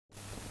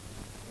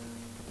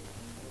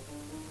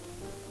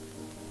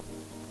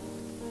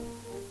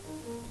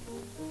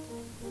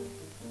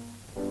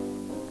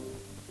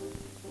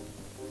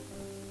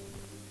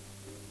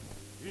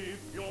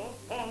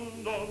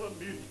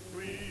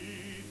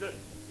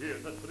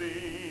Here's a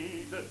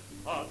street,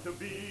 hard to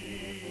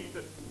beat,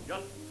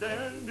 just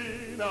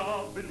standing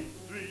up in the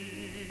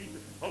street.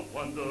 A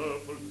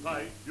wonderful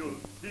sight you'll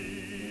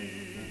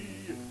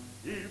see.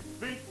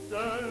 If it's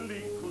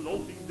early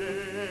closing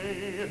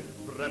day,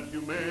 perhaps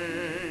you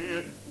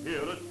may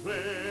hear a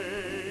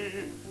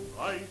stray.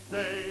 I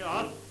say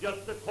us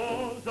just a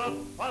cause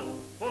of fuss,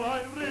 for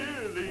I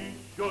really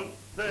should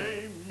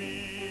say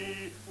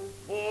me.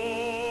 For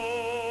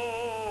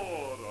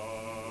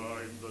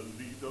I'm the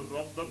leader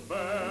of the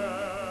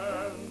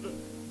band.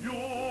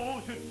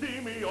 You should see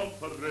me on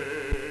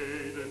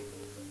parade,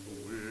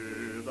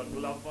 with a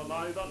glove on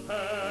either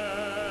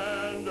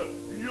hand,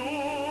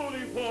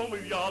 uniform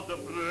with yards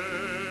of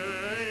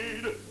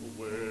parade.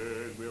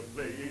 When we're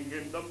playing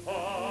in the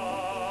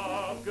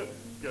park,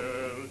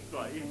 girls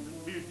cry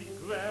instant music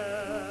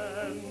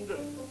grand,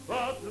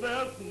 but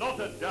there's not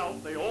a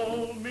doubt they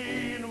all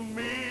mean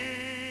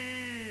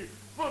me,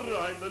 for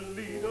I'm the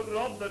leader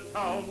of the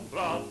town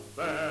brass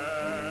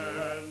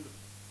band.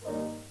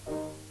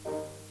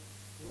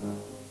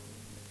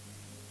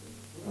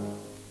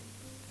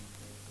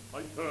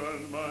 I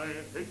turn my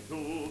head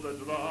to the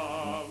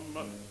drum,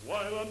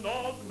 while a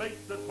nod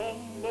makes the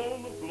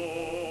trombone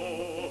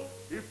blow.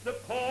 If the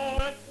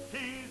poet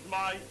sees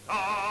my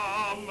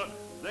thumb,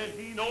 then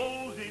he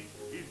knows it's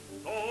his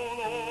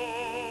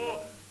solo.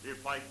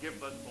 If I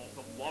give a sort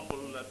of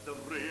wobble at the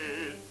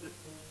wrist,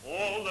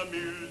 all the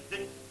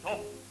music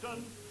soft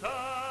and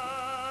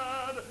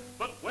sad.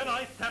 But when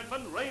I stamp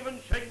and rave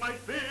and shake my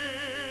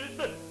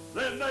fist,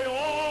 then they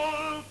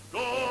all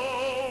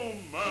go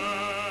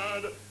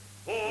mad.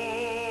 For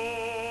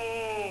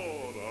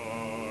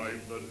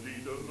I'm the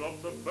leader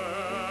of the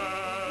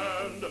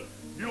band.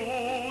 You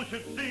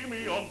should see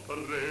me on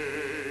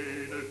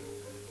parade,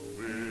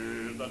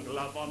 with a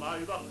glove on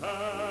either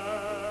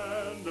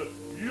hand,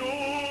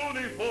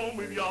 uniform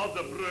with yards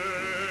of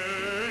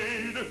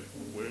braid.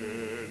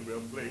 When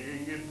we're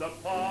playing in the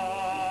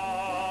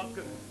park,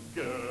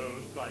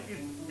 girls cry,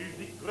 "Is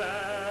music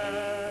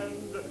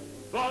grand?"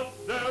 But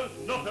there's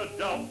not a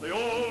doubt they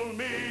all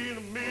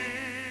mean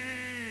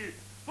me,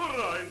 for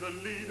I'm the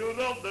leader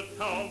of the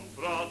town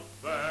brass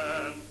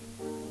band.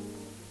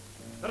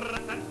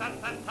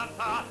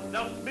 Ra-ta-ta-ta-ta-ta,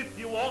 now Smith,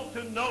 you ought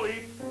to know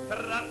it.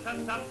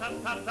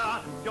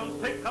 Ra-ta-ta-ta-ta-ta, Jones,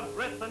 take a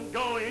breath and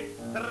go it.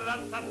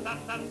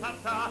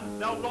 Ra-ta-ta-ta-ta-ta,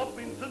 now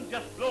Robinson,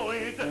 just blow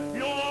it.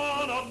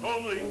 You're not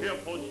only here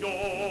for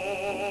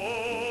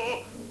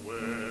show.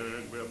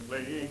 When we're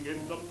playing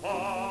in the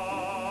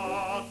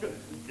park,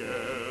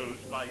 girls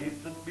cry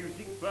instant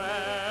music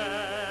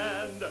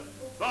band,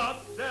 but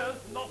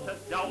there's not a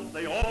doubt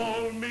they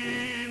all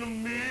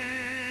mean me,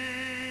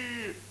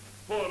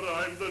 for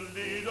I'm the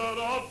leader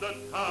of the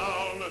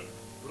town.